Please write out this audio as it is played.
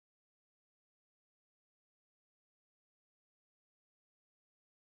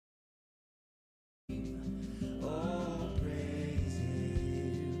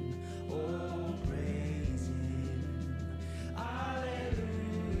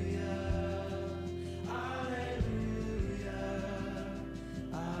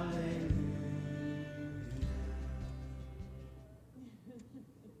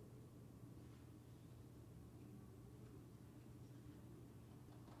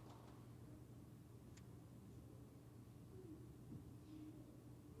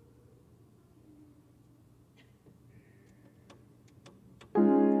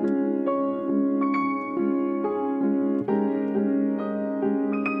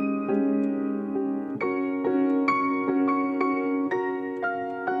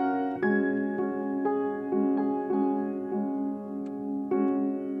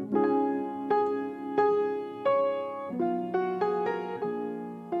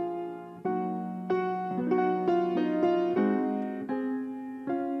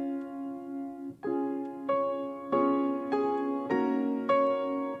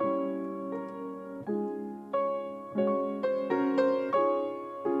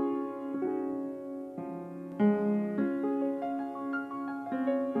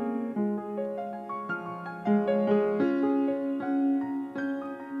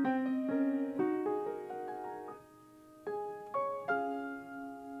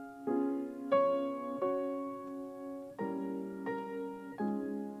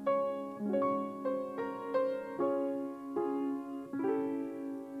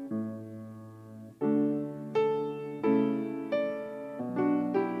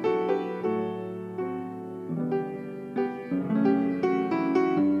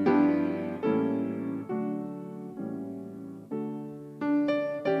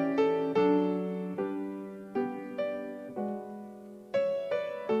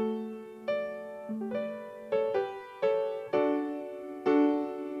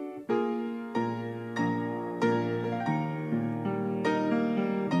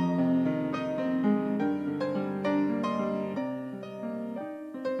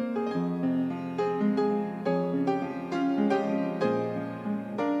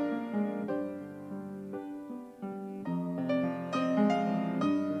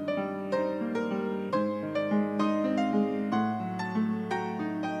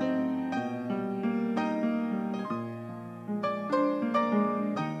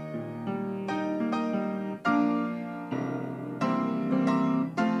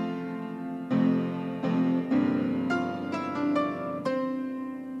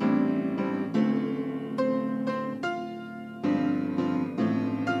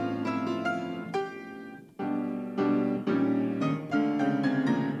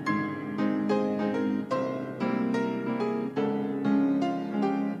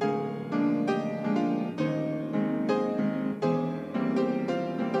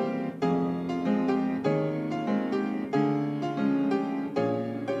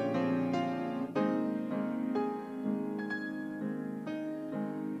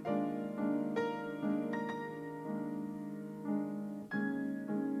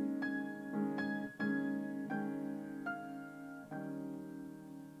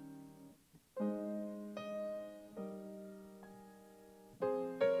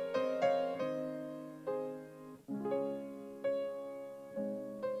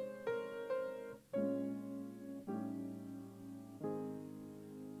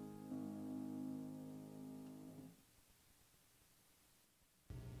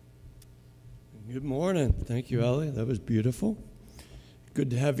Good morning. Thank you, Ellie. That was beautiful.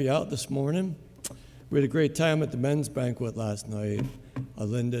 Good to have you out this morning. We had a great time at the men's banquet last night.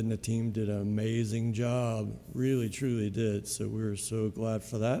 Linda and the team did an amazing job. Really, truly did. So we were so glad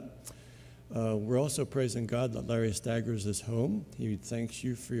for that. We're also praising God that Larry Staggers is home. He thanks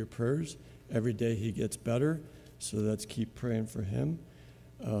you for your prayers. Every day he gets better. So let's keep praying for him.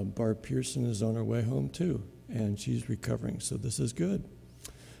 Barb Pearson is on her way home too, and she's recovering. So this is good.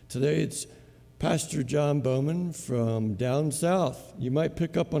 Today it's Pastor John Bowman from down south. You might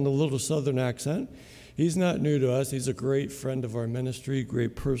pick up on a little southern accent. He's not new to us. He's a great friend of our ministry,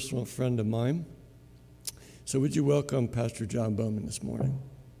 great personal friend of mine. So would you welcome Pastor John Bowman this morning?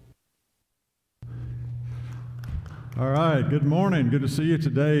 All right, good morning. Good to see you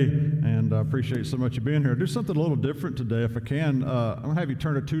today, and I appreciate so much you being here. Do something a little different today if I can. I'm going to have you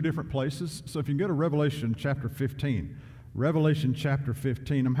turn to two different places. So if you can go to Revelation chapter 15. Revelation chapter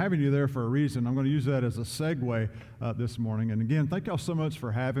 15. I'm having you there for a reason. I'm going to use that as a segue this morning. And again, thank y'all so much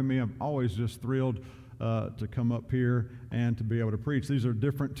for having me. I'm always just thrilled to come up here and to be able to preach. These are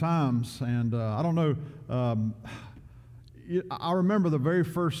different times, and I don't know. I remember the very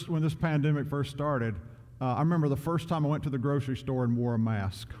first, when this pandemic first started, I remember the first time I went to the grocery store and wore a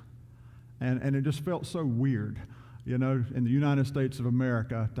mask. And it just felt so weird, you know, in the United States of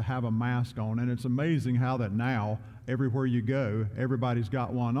America to have a mask on. And it's amazing how that now, everywhere you go, everybody's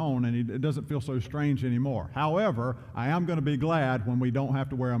got one on, and it doesn't feel so strange anymore. However, I am going to be glad when we don't have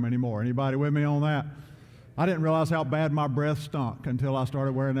to wear them anymore. Anybody with me on that? I didn't realize how bad my breath stunk until I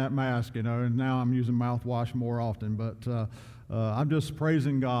started wearing that mask, you know, and now I'm using mouthwash more often. But I'm just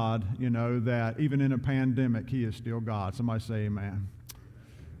praising God, you know, that even in a pandemic, He is still God. Somebody say amen.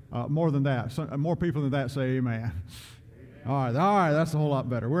 More than that, more people than that say amen. All right, that's a whole lot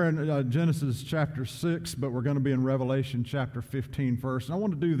better. We're in Genesis chapter 6, but we're going to be in Revelation chapter 15 first. And I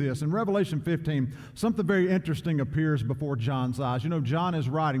want to do this. In Revelation 15, something very interesting appears before John's eyes. You know, John is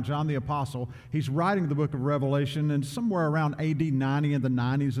writing, John the Apostle, he's writing the book of Revelation, and somewhere around AD 90 in the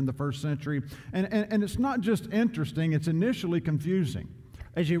 90s in the first century. And it's not just interesting, it's initially confusing.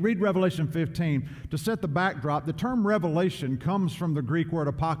 As you read Revelation 15, to set the backdrop, the term revelation comes from the Greek word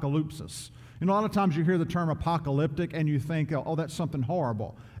apocalypsis. You know, a lot of times you hear the term apocalyptic and you think, oh, that's something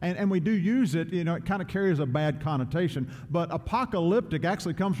horrible. And we do use it, you know, it kind of carries a bad connotation. But apocalyptic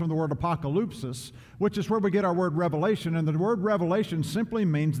actually comes from the word apocalypsis, which is where we get our word revelation. And the word revelation simply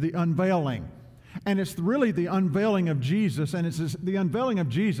means the unveiling. And it's really the unveiling of Jesus, and it's the unveiling of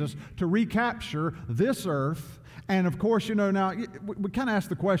Jesus to recapture this earth. And of course, you know, now we kind of ask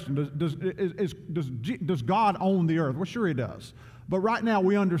the question, does God own the earth? Well, sure He does. But right now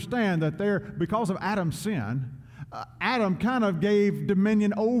we understand that because of Adam's sin, Adam kind of gave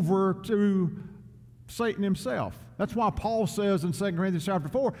dominion over to Satan himself. That's why Paul says in 2 Corinthians chapter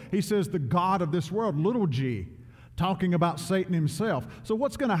 4, he says the God of this world, little g, talking about Satan himself. So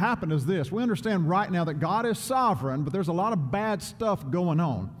what's going to happen is this. We understand right now that God is sovereign, but there's a lot of bad stuff going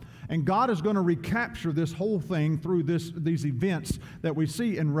on. And God is going to recapture this whole thing through these events that we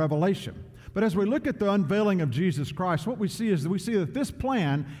see in Revelation. But as we look at the unveiling of Jesus Christ, what we see is that we see that this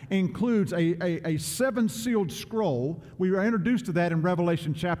plan includes a seven-sealed scroll. We were introduced to that in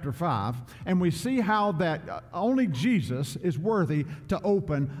Revelation chapter 5, and we see how that only Jesus is worthy to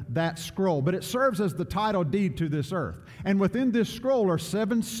open that scroll. But it serves as the title deed to this earth. And within this scroll are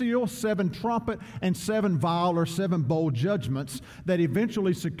seven seals, seven trumpet, and seven vial or seven bowl judgments that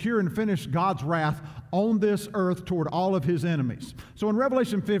eventually secure and finish God's wrath on this earth toward all of His enemies. So in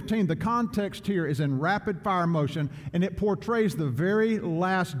Revelation 15, the context here is in rapid fire motion, and it portrays the very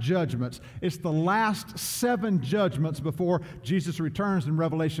last judgments. It's the last seven judgments before Jesus returns in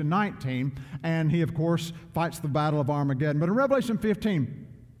Revelation 19, and He, of course, fights the battle of Armageddon. But in Revelation 15,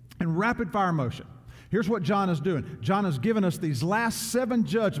 in rapid fire motion, here's what John is doing. John has given us these last seven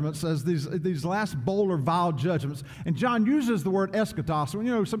judgments as these last bowl or vial judgments. And John uses the word eschatos. You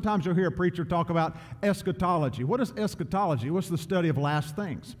know, sometimes you'll hear a preacher talk about eschatology. What is eschatology? What's the study of last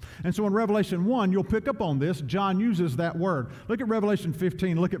things? And so in Revelation 1, you'll pick up on this. John uses that word. Look at Revelation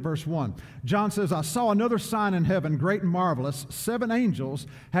 15. Look at verse 1. John says, I saw another sign in heaven, great and marvelous, seven angels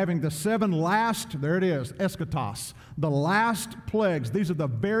having the seven last, there it is, eschatos, the last plagues. These are the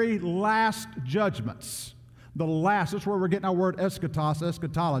very last judgments. The last, that's where we're getting our word eschatos,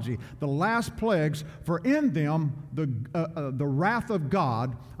 eschatology. The last plagues, for in them the wrath of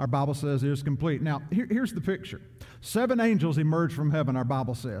God, our Bible says, is complete. Now, here's the picture. Seven angels emerge from heaven, our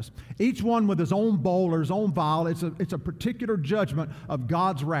Bible says. Each one with his own bowl or his own vial. It's a particular judgment of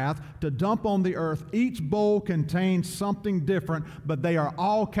God's wrath to dump on the earth. Each bowl contains something different, but they are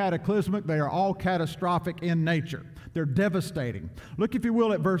all cataclysmic. They are all catastrophic in nature. They're devastating. Look, if you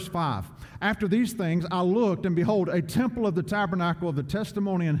will, at verse 5. After these things I looked, and behold, a temple of the tabernacle of the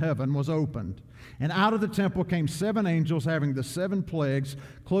testimony in heaven was opened. And out of the temple came 7 angels having the 7 plagues,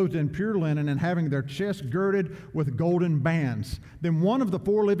 clothed in pure linen, and having their chests girded with golden bands. Then one of the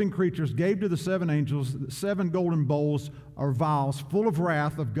 4 living creatures gave to the 7 angels 7 golden bowls or vials full of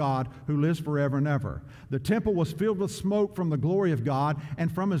wrath of God who lives forever and ever. The temple was filled with smoke from the glory of God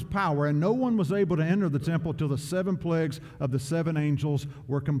and from his power, and no one was able to enter the temple till the 7 plagues of the 7 angels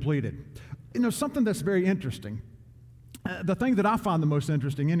were completed. You know, something that's very interesting. The thing that I find the most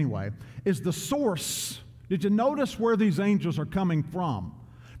interesting anyway is the source. Did you notice where these angels are coming from?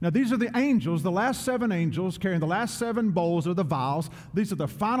 Now, these are the angels, the last 7 angels carrying the last 7 bowls or the vials. These are the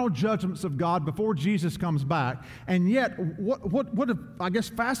final judgments of God before Jesus comes back. And yet, what I guess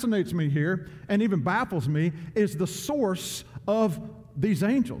fascinates me here and even baffles me is the source of these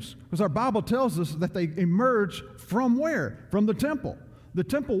angels. Because our Bible tells us that they emerge from where? From the temple. The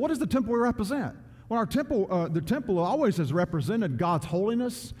temple, what does the temple represent? Well, the temple always has represented God's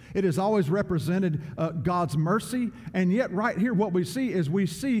holiness. It has always represented God's mercy. And yet right here what we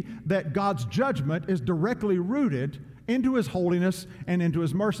see that God's judgment is directly rooted into his holiness and into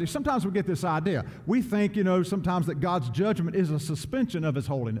his mercy. Sometimes we get this idea. We think, sometimes that God's judgment is a suspension of his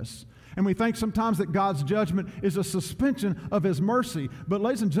holiness. And we think sometimes that God's judgment is a suspension of his mercy. But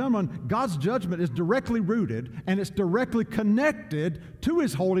ladies and gentlemen, God's judgment is directly rooted and it's directly connected to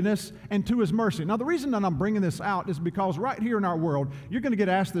his holiness and to his mercy. Now, the reason that I'm bringing this out is because right here in our world, you're going to get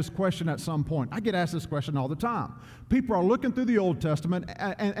asked this question at some point. I get asked this question all the time. People are looking through the Old Testament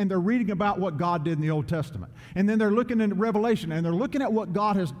and they're reading about what God did in the Old Testament. And then they're looking into Revelation and they're looking at what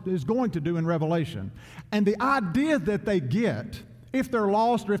God is going to do in Revelation. And the idea that they get, if they're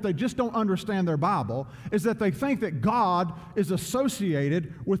lost or if they just don't understand their Bible, is that they think that God is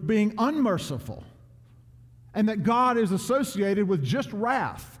associated with being unmerciful and that God is associated with just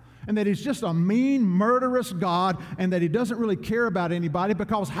wrath and that he's just a mean, murderous God and that he doesn't really care about anybody,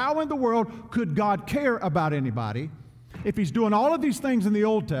 because how in the world could God care about anybody if he's doing all of these things in the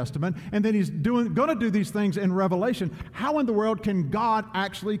Old Testament and then he's going to do these things in Revelation? How in the world can God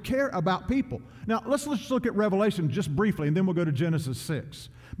actually care about people? Now, let's look at Revelation just briefly, and then we'll go to Genesis 6,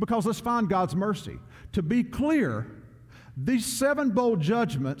 because let's find God's mercy. To be clear, these 7 bowl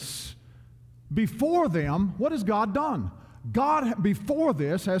judgments, before them, what has God done? God, before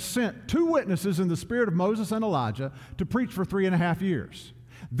this, has sent 2 witnesses in the spirit of Moses and Elijah to preach for 3.5 years.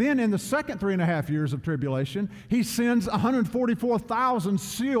 Then in the second 3.5 years of tribulation, he sends 144,000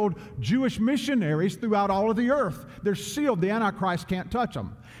 sealed Jewish missionaries throughout all of the earth. They're sealed. The Antichrist can't touch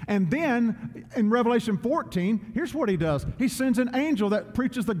them. And then in Revelation 14, here's what he does. He sends an angel that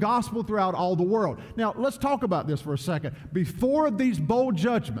preaches the gospel throughout all the world. Now, let's talk about this for a second. Before these bowl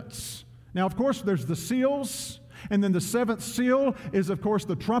judgments, now, of course, there's the seals. And then the 7th seal is, of course,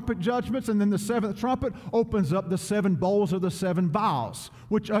 the trumpet judgments. And then the 7th trumpet opens up the 7 bowls or the 7 vials,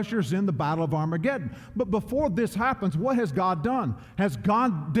 which ushers in the battle of Armageddon. But before this happens, what has God done? Has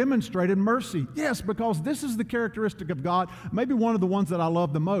God demonstrated mercy? Yes, because this is the characteristic of God, maybe one of the ones that I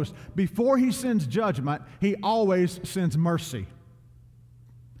love the most. Before he sends judgment, he always sends mercy.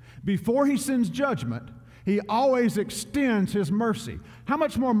 Before he sends judgment, he always extends his mercy. How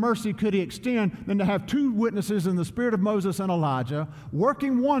much more mercy could he extend than to have 2 witnesses in the spirit of Moses and Elijah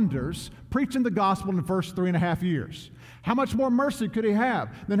working wonders, preaching the gospel in the first 3.5 years? How much more mercy could he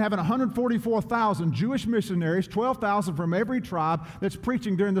have than having 144,000 Jewish missionaries, 12,000 from every tribe, that's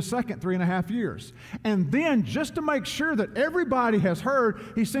preaching during the second 3.5 years? And then, just to make sure that everybody has heard,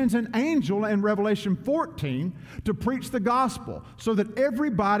 he sends an angel in Revelation 14 to preach the gospel so that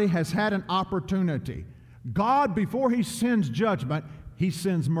everybody has had an opportunity. God, before he sends judgment, he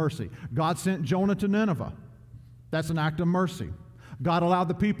sends mercy. God sent Jonah to Nineveh. That's an act of mercy. God allowed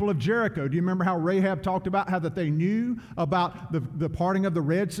the people of Jericho. Do you remember how Rahab talked about how that they knew about the parting of the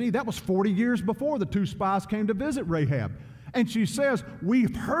Red Sea? That was 40 years before the 2 spies came to visit Rahab. And she says,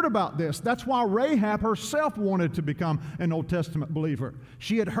 we've heard about this. That's why Rahab herself wanted to become an Old Testament believer.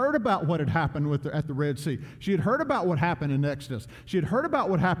 She had heard about what had happened at the Red Sea. She had heard about what happened in Exodus. She had heard about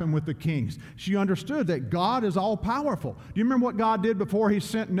what happened with the kings. She understood that God is all-powerful. Do you remember what God did before he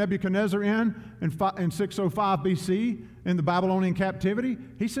sent Nebuchadnezzar in 605 BC in the Babylonian captivity?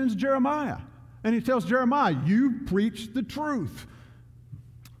 He sends Jeremiah. And he tells Jeremiah, you preach the truth.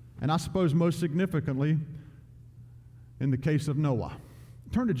 And I suppose most significantly, in the case of Noah.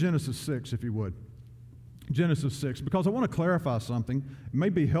 Turn to Genesis 6, if you would. Genesis 6, because I want to clarify something. It may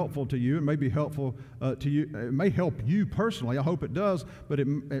be helpful to you. It may be helpful to you. It may help you personally. I hope it does, but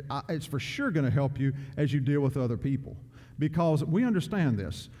it's for sure going to help you as you deal with other people. Because we understand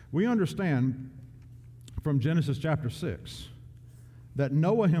this. We understand from Genesis chapter 6 that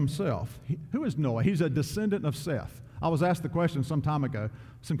Noah himself, who is Noah? He's a descendant of Seth. I was asked the question some time ago.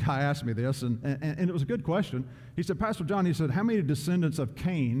 Some guy asked me this, and it was a good question. He said, Pastor John, he said, how many descendants of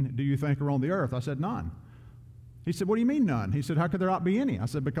Cain do you think are on the earth? I said, none. He said, what do you mean none? He said, how could there not be any? I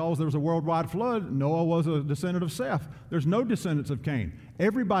said, because there was a worldwide flood. Noah was a descendant of Seth. There's no descendants of Cain.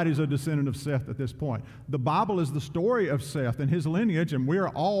 Everybody's a descendant of Seth at this point. The Bible is the story of Seth and his lineage, and we're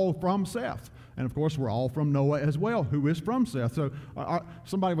all from Seth. And, of course, we're all from Noah as well, who is from Seth. So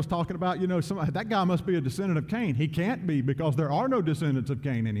somebody was talking about, that guy must be a descendant of Cain. He can't be, because there are no descendants of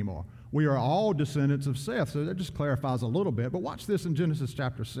Cain anymore. We are all descendants of Seth. So that just clarifies a little bit. But watch this in Genesis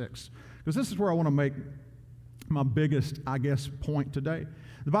chapter 6, because this is where I want to make my biggest, point today.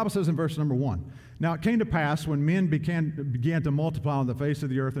 The Bible says in verse number 1, now it came to pass when men began to multiply on the face of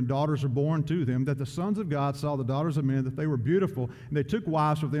the earth and daughters were born to them, that the sons of God saw the daughters of men, that they were beautiful, and they took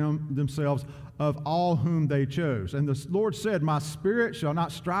wives for themselves of all whom they chose. And the Lord said, my spirit shall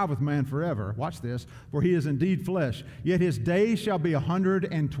not strive with man forever. Watch this. For he is indeed flesh, yet his days shall be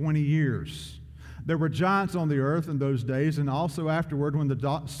 120 years. There were giants on the earth in those days, and also afterward, when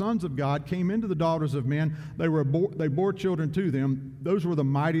the sons of God came into the daughters of men, they bore children to them. Those were the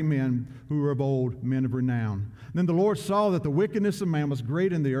mighty men who were of old, men of renown. Then the Lord saw that the wickedness of man was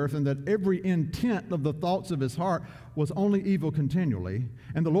great in the earth, and that every intent of the thoughts of his heart was only evil continually.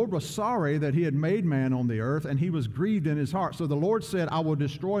 And the Lord was sorry that he had made man on the earth, and he was grieved in his heart. So the Lord said, I will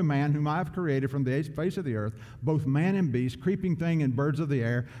destroy man whom I have created from the face of the earth, both man and beast, creeping thing and birds of the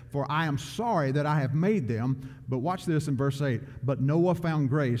air, for I am sorry that I have made them. But watch this in verse 8. But Noah found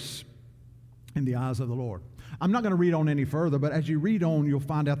grace in the eyes of the Lord. I'm not going to read on any further, but as you read on, you'll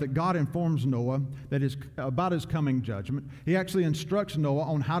find out that God informs Noah about his coming judgment. He actually instructs Noah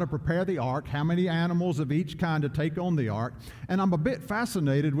on how to prepare the ark, how many animals of each kind to take on the ark. And I'm a bit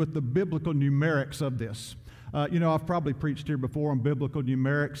fascinated with the biblical numerics of this. I've probably preached here before on biblical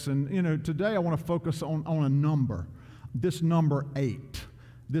numerics, and, today I want to focus on a number, this number 8.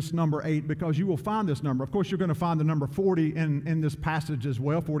 This number 8, because you will find this number. Of course, you're going to find the number 40 in this passage as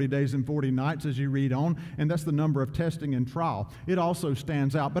well, 40 days and 40 nights as you read on, and that's the number of testing and trial. It also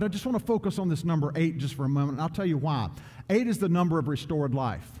stands out, but I just want to focus on this number 8 just for a moment, and I'll tell you why. 8 is the number of restored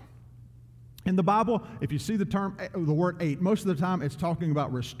life. In the Bible, if you see the word 8, most of the time it's talking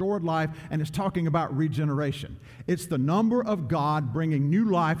about restored life, and it's talking about regeneration. It's the number of God bringing new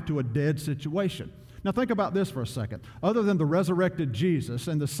life to a dead situation. Now think about this for a second. Other than the resurrected Jesus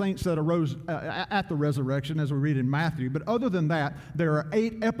and the saints that arose at the resurrection, as we read in Matthew, but other than that, there are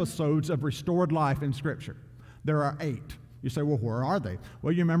 8 episodes of restored life in Scripture. There are 8. You say, well, where are they?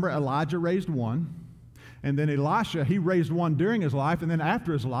 Well, you remember Elijah raised one, and then Elisha, he raised one during his life, and then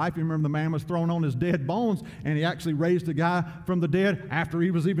after his life, you remember the man was thrown on his dead bones, and he actually raised a guy from the dead after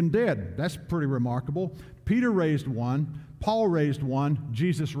he was even dead. That's pretty remarkable. Peter raised one. Paul raised one,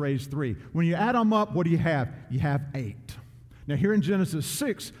 Jesus raised 3. When you add them up, what do you have? You have 8. Now here in Genesis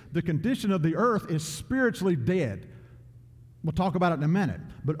 6, the condition of the earth is spiritually dead. We'll talk about it in a minute.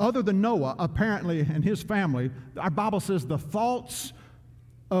 But other than Noah, apparently, and his family, our Bible says the thoughts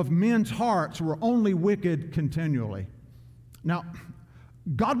of men's hearts were only wicked continually. Now,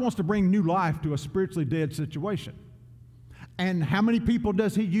 God wants to bring new life to a spiritually dead situation. And how many people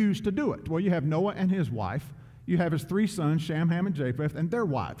does he use to do it? Well, you have Noah and his wife. You have his 3 sons, Shem, Ham, and Japheth, and their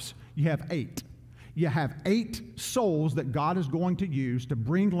wives. You have 8. You have 8 souls that God is going to use to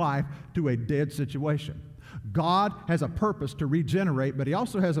bring life to a dead situation. God has a purpose to regenerate, but he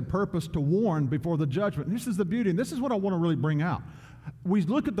also has a purpose to warn before the judgment. And this is the beauty, and this is what I want to really bring out. We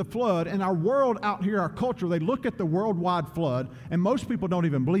look at the flood, and our world out here, our culture, they look at the worldwide flood, and most people don't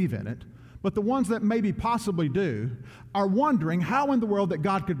even believe in it. But the ones that maybe possibly do are wondering how in the world that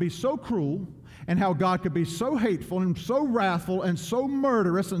God could be so cruel, and how God could be so hateful and so wrathful and so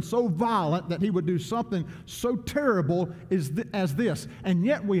murderous and so violent that he would do something so terrible as this. And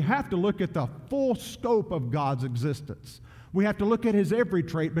yet we have to look at the full scope of God's existence. We have to look at his every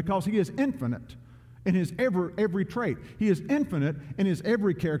trait, because he is infinite in his every trait. He is infinite in his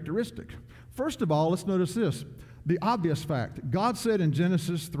every characteristic. First of all, let's notice this. The obvious fact. God said in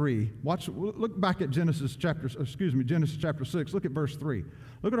Genesis 3, look back at Genesis chapter 6. Look at verse 3.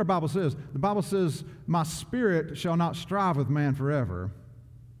 Look what our Bible says. The Bible says, my spirit shall not strive with man forever.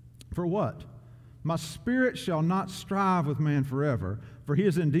 For what? My spirit shall not strive with man forever, for he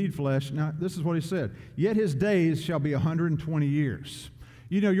is indeed flesh. Now, this is what he said. Yet his days shall be 120 years.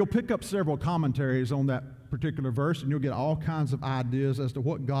 You'll pick up several commentaries on that particular verse, and you'll get all kinds of ideas as to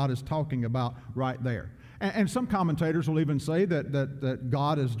what God is talking about right there. And some commentators will even say that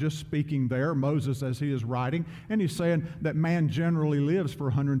God is just speaking there, Moses as he is writing, and he's saying that man generally lives for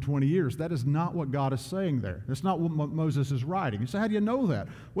 120 years. That is not what God is saying there. That's not what Moses is writing. You say, how do you know that?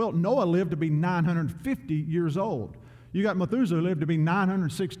 Well, Noah lived to be 950 years old. You got Methuselah who lived to be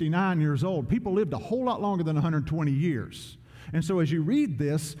 969 years old. People lived a whole lot longer than 120 years. And so as you read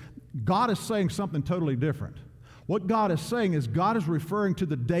this, God is saying something totally different. What God is saying is God is referring to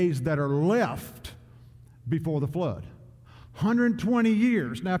the days that are left before the flood. 120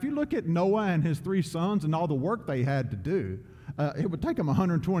 years. Now, if you look at Noah and his 3 sons and all the work they had to do, it would take them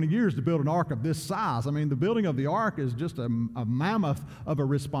 120 years to build an ark of this size. I mean, the building of the ark is just a mammoth of a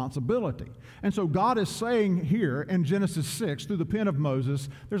responsibility. And so God is saying here in Genesis 6, through the pen of Moses,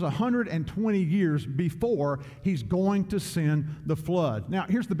 there's 120 years before he's going to send the flood. Now,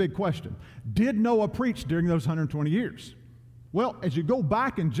 here's the big question. Did Noah preach during those 120 years? Well, as you go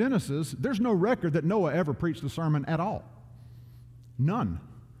back in Genesis, there's no record that Noah ever preached a sermon at all. None.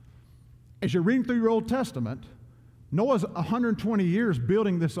 As you're reading through your Old Testament, Noah's 120 years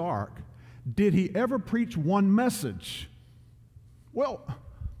building this ark. Did he ever preach one message? Well,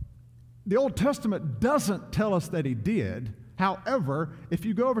 the Old Testament doesn't tell us that he did. However, if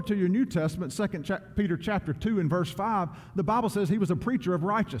you go over to your New Testament, 2 Peter chapter 2 and verse 5, the Bible says he was a preacher of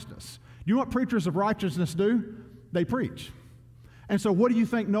righteousness. You know what preachers of righteousness do? They preach. And so what do you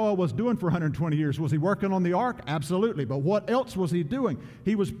think Noah was doing for 120 years? Was he working on the ark? Absolutely. But what else was he doing?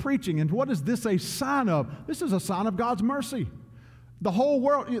 He was preaching. And what is this a sign of? This is a sign of God's mercy. The whole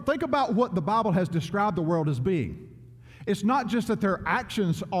world, think about what the Bible has described the world as being. It's not just that their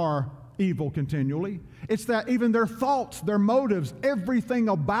actions are evil continually. It's that even their thoughts, their motives, everything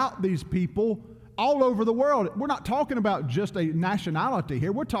about these people all over the world. We're not talking about just a nationality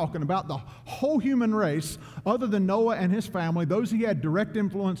here. We're talking about the whole human race, other than Noah and his family, those he had direct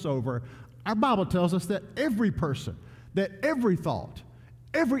influence over. Our Bible tells us that every person, that every thought,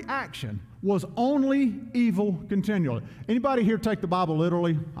 every action was only evil continually. Anybody here take the Bible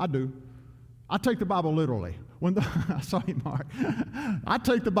literally? I do. I take the Bible literally. Sorry, Mark. I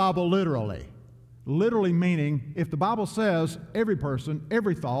take the Bible literally. Literally meaning, if the Bible says every person,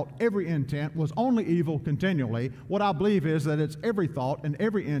 every thought, every intent was only evil continually, what I believe is that it's every thought and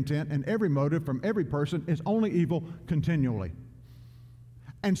every intent and every motive from every person is only evil continually.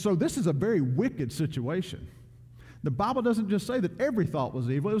 And so this is a very wicked situation. The Bible doesn't just say that every thought was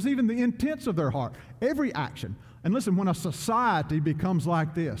evil, it was even the intents of their heart, every action. And listen, when a society becomes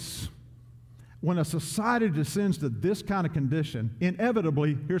like this, when a society descends to this kind of condition,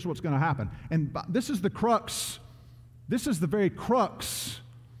 inevitably, here's what's going to happen. And this is the crux. This is the very crux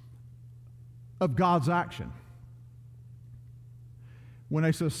of God's action. When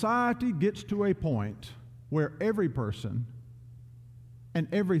a society gets to a point where every person and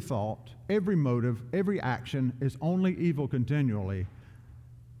every thought, every motive, every action is only evil continually,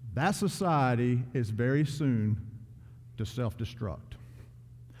 that society is very soon to self-destruct.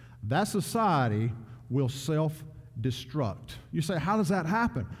 That society will self-destruct. You say, how does that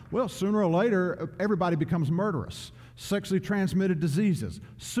happen? Well, sooner or later, everybody becomes murderous. Sexually transmitted diseases,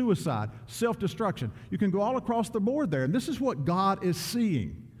 suicide, self-destruction. You can go all across the board there, and this is what God is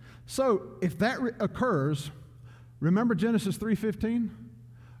seeing. So if that occurs, remember Genesis 3:15?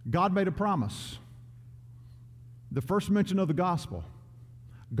 God made a promise. The first mention of the gospel.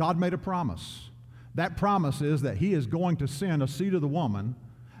 God made a promise. That promise is that he is going to send a seed of the woman,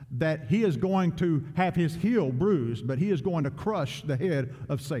 that he is going to have his heel bruised, but he is going to crush the head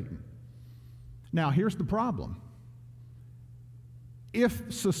of Satan. Now, here's the problem.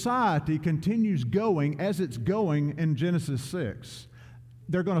 If society continues going as it's going in Genesis 6,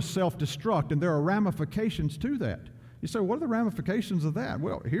 they're going to self-destruct, and there are ramifications to that. You say, what are the ramifications of that?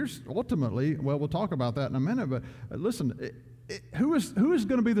 Well, here's ultimately, well, we'll talk about that in a minute, but listen, who is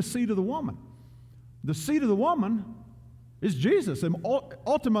going to be the seed of the woman? The seed of the woman is Jesus, and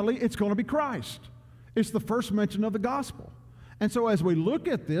ultimately it's going to be Christ. It's the first mention of the gospel. And so as we look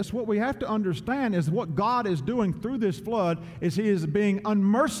at this, what we have to understand is what God is doing through this flood is he is being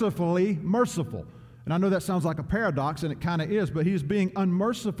unmercifully merciful. And I know that sounds like a paradox, and it kind of is, but he is being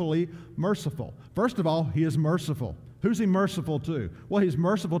unmercifully merciful. First of all, he is merciful. Who's he merciful to? Well, he's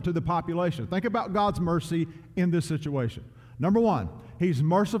merciful to the population. Think about God's mercy in this situation. Number one, he's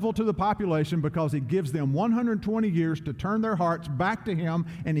merciful to the population because he gives them 120 years to turn their hearts back to him,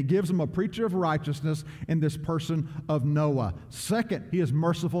 and he gives them a preacher of righteousness in this person of Noah. Second, he is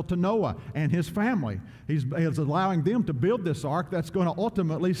merciful to Noah and his family. He's allowing them to build this ark that's going to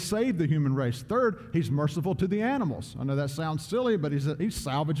ultimately save the human race. Third, he's merciful to the animals. I know that sounds silly, but he's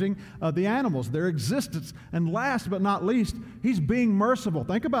salvaging the animals, their existence. And last but not least, he's being merciful.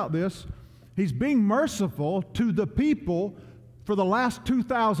 Think about this. He's being merciful to the people for the last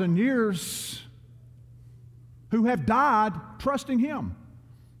 2,000 years who have died trusting Him.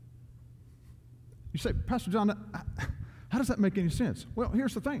 You say, Pastor John, how does that make any sense? Well,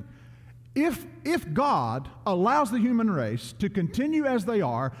 here's the thing. If God allows the human race to continue as they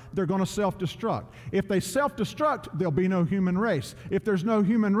are, they're going to self-destruct. If they self-destruct, there'll be no human race. If there's no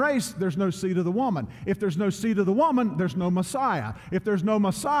human race, there's no seed of the woman. If there's no seed of the woman, there's no Messiah. If there's no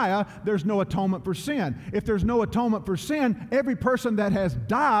Messiah, there's no atonement for sin. If there's no atonement for sin, every person that has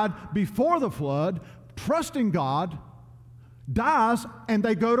died before the flood, trusting God, dies, and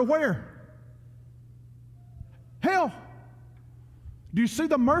they go to where? Hell. Do you see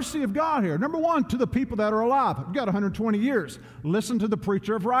the mercy of God here? Number one, to the people that are alive. You've got 120 years. Listen to the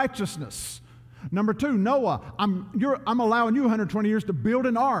preacher of righteousness. Number two, Noah, I'm allowing you 120 years to build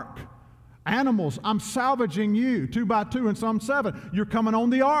an ark. Animals, I'm salvaging you 2 by 2 in Psalm 7. You're coming on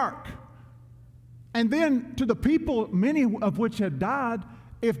the ark. And then to the people, many of which have died,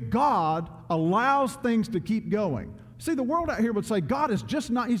 if God allows things to keep going. See, the world out here would say God is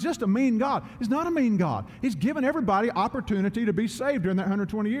He's just a mean God. He's not a mean God. He's given everybody opportunity to be saved during that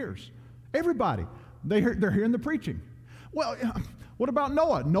 120 years. Everybody. They're hearing the preaching. Well, what about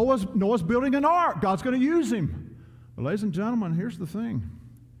Noah? Noah's building an ark. God's going to use him. But ladies and gentlemen, here's the thing.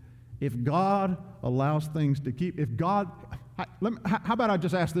 If God allows things to keep, how about I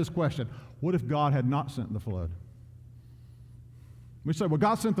just ask this question? What if God had not sent the flood? We say, well,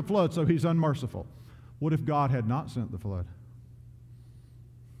 God sent the flood, so He's unmerciful. What if God had not sent the flood?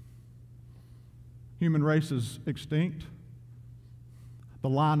 Human race is extinct. The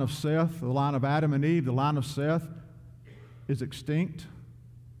line of Seth, the line of Adam and Eve, the line of Seth is extinct.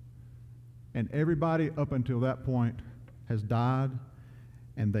 And everybody up until that point has died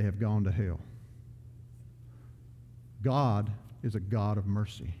and they have gone to hell. God is a God of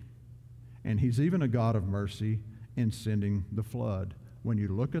mercy. And He's even a God of mercy in sending the flood. When you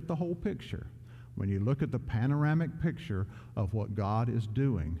look at the whole picture, when you look at the panoramic picture of what God is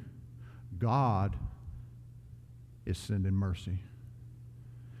doing, God is sending mercy.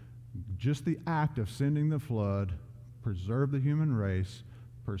 Just the act of sending the flood preserved the human race,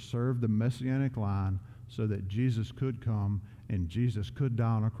 preserved the messianic line so that Jesus could come and Jesus could die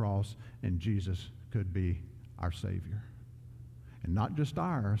on a cross and Jesus could be our Savior. And not just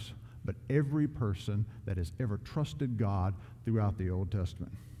ours, but every person that has ever trusted God throughout the Old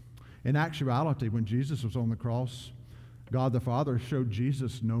Testament. In actuality, when Jesus was on the cross, God the Father showed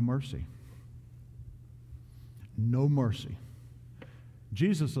Jesus no mercy. No mercy.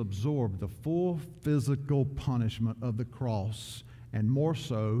 Jesus absorbed the full physical punishment of the cross, and more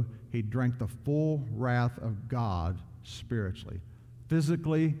so, He drank the full wrath of God spiritually.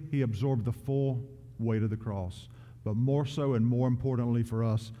 Physically, He absorbed the full weight of the cross. But more so and more importantly for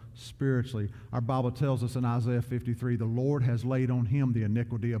us, spiritually, our Bible tells us in Isaiah 53, the Lord has laid on Him the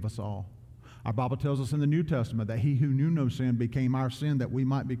iniquity of us all. Our Bible tells us in the New Testament that He who knew no sin became our sin that we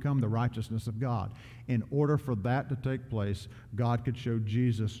might become the righteousness of God. In order for that to take place, God could show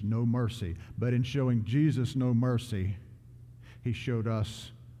Jesus no mercy. But in showing Jesus no mercy, He showed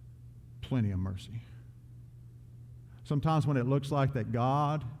us plenty of mercy. Sometimes when it looks like that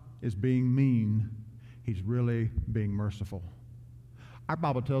God is being mean, He's really being merciful. Our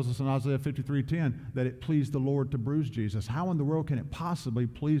Bible tells us in Isaiah 53:10 that it pleased the Lord to bruise Jesus. How in the world can it possibly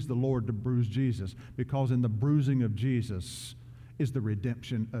please the Lord to bruise Jesus? Because in the bruising of Jesus is the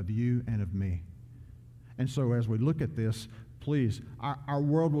redemption of you and of me. And so as we look at this, please, our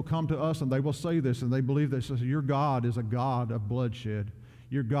world will come to us and they will say this and they believe this. Your God is a God of bloodshed.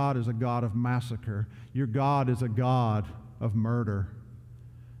 Your God is a God of massacre. Your God is a God of murder.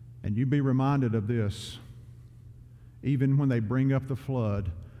 And you be reminded of this. Even when they bring up the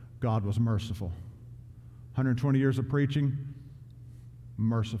flood, God was merciful. 120 years of preaching,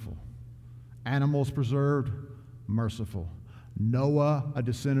 merciful. Animals preserved, merciful. Noah, a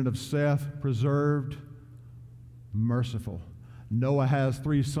descendant of Seth, preserved, merciful. Noah has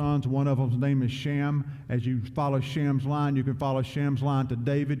 3 sons. One of them's name is Shem. As you follow Shem's line, you can follow Shem's line to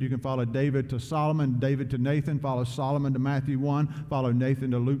David. You can follow David to Solomon, David to Nathan. Follow Solomon to Matthew 1. Follow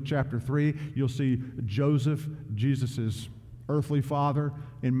Nathan to Luke chapter 3. You'll see Joseph, Jesus' earthly father,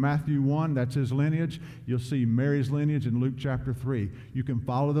 in Matthew 1. That's his lineage. You'll see Mary's lineage in Luke chapter 3. You can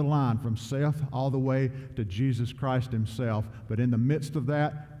follow the line from Seth all the way to Jesus Christ Himself. But in the midst of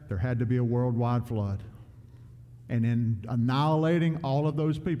that, there had to be a worldwide flood. And in annihilating all of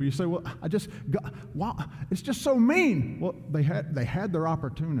those people, you say, well, wow, it's just so mean. Well, they had their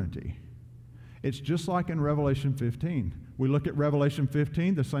opportunity. It's just like in Revelation 15. We look at Revelation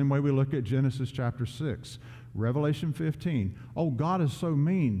 15 the same way we look at Genesis chapter 6. Revelation 15. Oh, God is so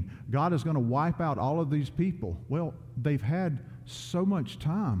mean. God is going to wipe out all of these people. Well, they've had so much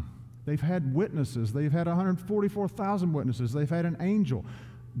time. They've had witnesses. They've had 144,000 witnesses. They've had an angel.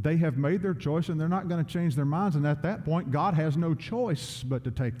 They have made their choice, and they're not going to change their minds. And at that point, God has no choice but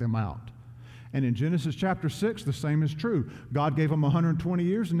to take them out. And in Genesis chapter 6, the same is true. God gave them 120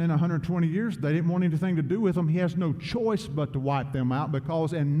 years, and in 120 years, they didn't want anything to do with them. He has no choice but to wipe them out,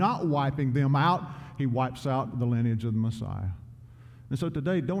 because in not wiping them out, he wipes out the lineage of the Messiah. And so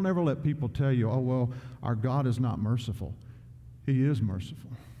today, don't ever let people tell you, oh, well, our God is not merciful. He is merciful.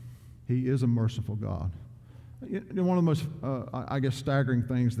 He is a merciful God. One of the most, staggering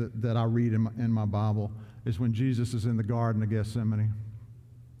things that I read in my Bible is when Jesus is in the Garden of Gethsemane.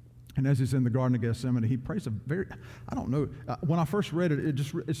 And as he's in the Garden of Gethsemane, he prays when I first read it,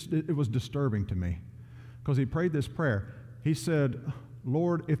 it was disturbing to me, because he prayed this prayer. He said,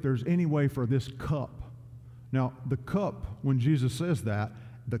 Lord, if there's any way for this cup. Now, the cup, when Jesus says that,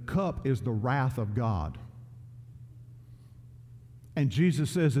 the cup is the wrath of God. And Jesus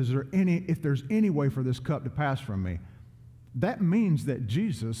says, if there's any way for this cup to pass from me, that means that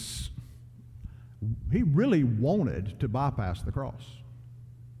Jesus, he really wanted to bypass the cross.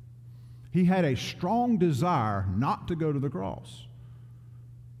 He had a strong desire not to go to the cross.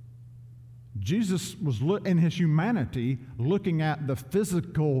 Jesus was, in his humanity, looking at the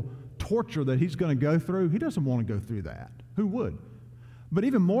physical torture that he's going to go through. He doesn't want to go through that. Who would? But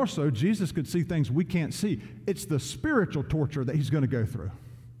even more so, Jesus could see things we can't see. It's the spiritual torture that he's going to go through.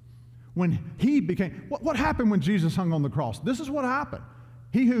 When he became, what happened when Jesus hung on the cross? This is what happened.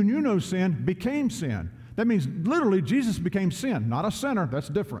 He who knew no sin became sin. That means literally Jesus became sin, not a sinner. That's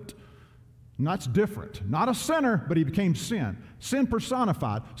different. That's different. Not a sinner, but he became sin. Sin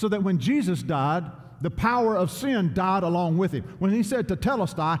personified. So that when Jesus died, the power of sin died along with him. When he said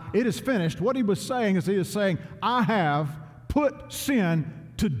tetelestai, it is finished, what he was saying is, he is saying, I have put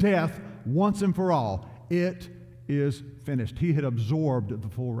sin to death once and for all. It is finished. He had absorbed the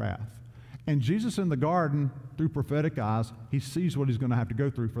full wrath. And Jesus in the garden, through prophetic eyes, he sees what he's going to have to go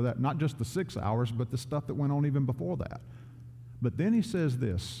through for that. Not just the 6 hours, but the stuff that went on even before that. But then he says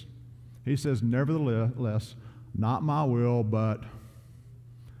this. He says, nevertheless, not my will, but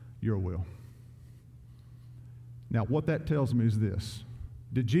your will. Now, what that tells me is this.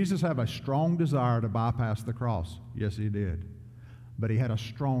 Did Jesus have a strong desire to bypass the cross? Yes, he did. But he had a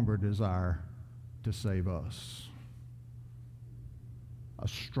stronger desire to save us. A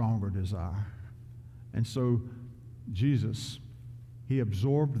stronger desire. And so, Jesus, he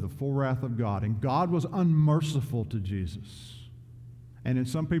absorbed the full wrath of God. And God was unmerciful to Jesus. And in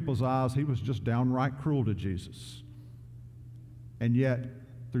some people's eyes, he was just downright cruel to Jesus. And yet,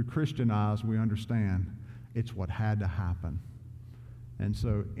 through Christian eyes, we understand it's what had to happen. And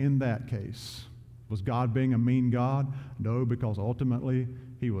so, in that case, was God being a mean God? No, because ultimately,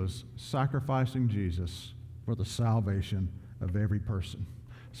 he was sacrificing Jesus for the salvation of every person.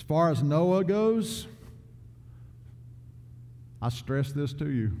 As far as Noah goes, I stress this to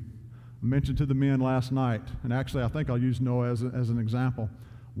you. I mentioned to the men last night, and actually I think I'll use Noah as an example.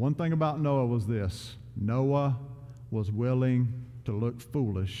 One thing about Noah was this. Noah was willing to look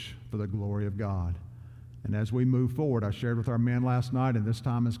foolish for the glory of God. And as we move forward, I shared with our men last night, and this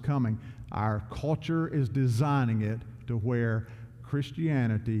time is coming, our culture is designing it to where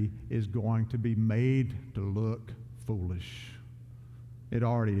Christianity is going to be made to look foolish. It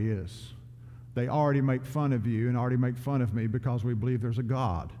already is. They already make fun of you and already make fun of me because we believe there's a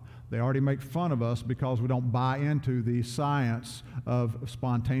God. They already make fun of us because we don't buy into the science of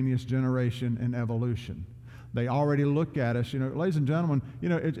spontaneous generation and evolution. They already look at us, ladies and gentlemen,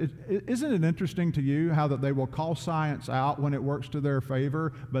 isn't it interesting to you how that they will call science out when it works to their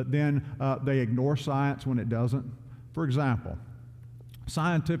favor, but then they ignore science when it doesn't? For example,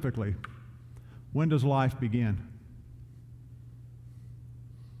 scientifically, when does life begin?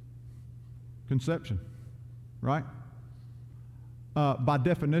 Conception, right? By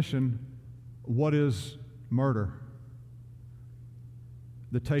definition, what is murder?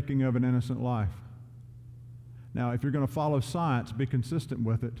 The taking of an innocent life. Now, if you're going to follow science, be consistent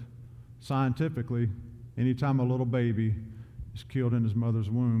with it. Scientifically, anytime a little baby is killed in his mother's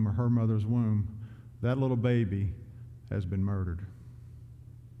womb or her mother's womb, that little baby has been murdered.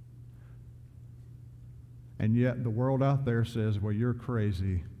 And yet the world out there says, well, you're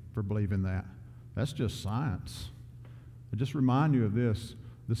crazy for believing that. That's just science. I just remind you of this.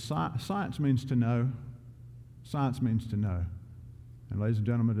 Science means to know. Science means to know. And ladies and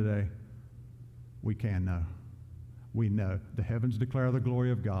gentlemen, today, we can know. We know. The heavens declare the glory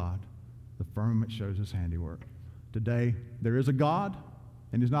of God. The firmament shows his handiwork. Today, there is a God,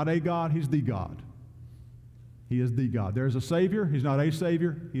 and he's not a God, he's the God. He is the God. There is a Savior. He's not a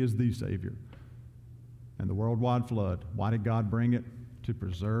Savior. He is the Savior. And the worldwide flood, why did God bring it? To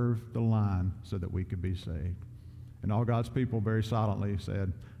preserve the line so that we could be saved. And all God's people very silently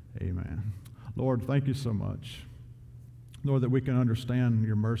said, amen. Lord, thank you so much. Lord, that we can understand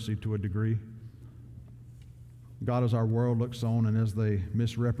your mercy to a degree. God, as our world looks on and as they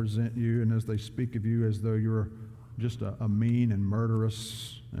misrepresent you and as they speak of you as though you're just a mean and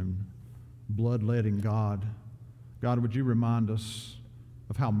murderous and bloodletting God, God, would you remind us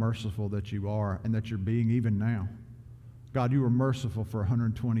of how merciful that you are and that you're being even now. God, you were merciful for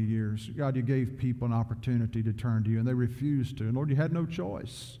 120 years. God, you gave people an opportunity to turn to you, and they refused to. And Lord, you had no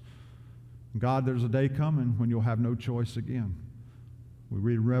choice. God, there's a day coming when you'll have no choice again. We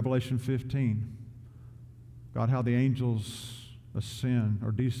read in Revelation 15, God, how the angels ascend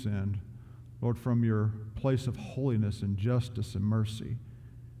or descend, Lord, from your place of holiness and justice and mercy.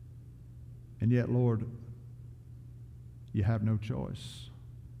 And yet, Lord, you have no choice.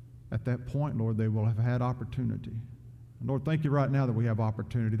 At that point, Lord, they will have had opportunity. And Lord, thank you right now that we have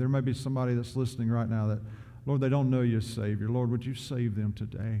opportunity. There may be somebody that's listening right now that, Lord, they don't know you as Savior. Lord, would you save them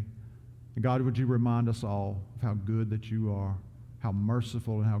today? And God, would you remind us all of how good that you are, how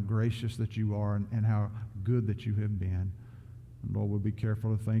merciful and how gracious that you are, and how good that you have been. And Lord, we'll be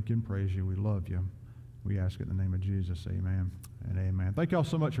careful to thank you and praise you. We love you. We ask it in the name of Jesus. Amen and amen. Thank y'all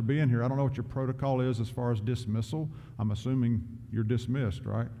so much for being here. I don't know what your protocol is as far as dismissal. I'm assuming you're dismissed,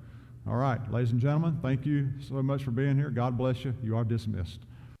 right? All right, ladies and gentlemen, thank you so much for being here. God bless you. You are dismissed.